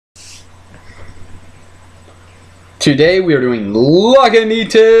Today we are doing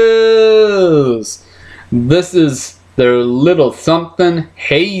Lagunitas. This is their little something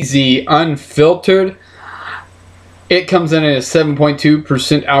hazy unfiltered. It comes in at a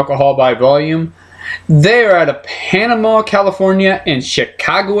 7.2% alcohol by volume. They are out of Panama, California and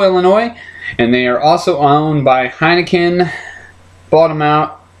Chicago, Illinois. And they are also owned by Heineken. Bought them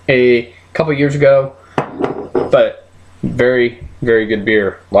out a couple years ago. But very, very good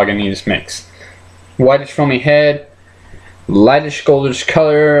beer. Lagunitas mix. Whitish foamy head. Lightish goldish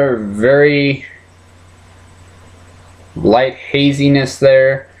color. Very light haziness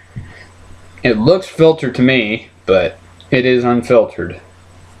there. It looks filtered to me, but it is unfiltered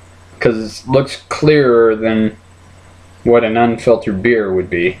because it looks clearer than what an unfiltered beer would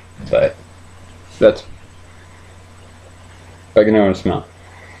be. But that's, if I can know what it smells.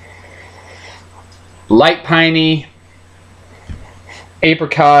 Light piney,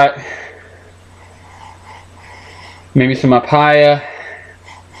 apricot, maybe some papaya.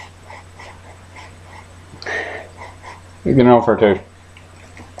 You can know for taste.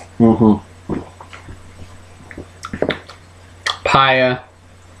 Papaya,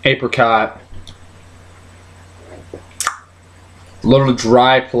 apricot, a little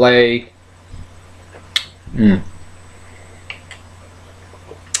dry play. I'm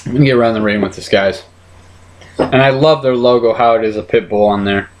gonna get around the ring with this, guys. And I love their logo, how it is a pit bull on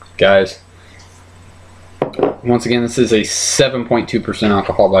there, guys. Once again, this is a 7.2%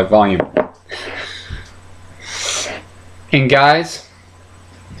 alcohol by volume. And guys,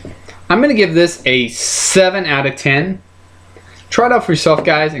 I'm going to give this a 7 out of 10. Try it out for yourself,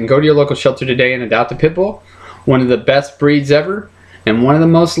 guys, and go to your local shelter today and adopt a pit bull. One of the best breeds ever, and one of the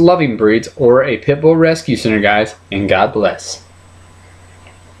most loving breeds, or a pit bull rescue center, guys. And God bless.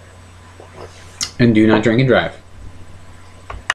 And do not drink and drive.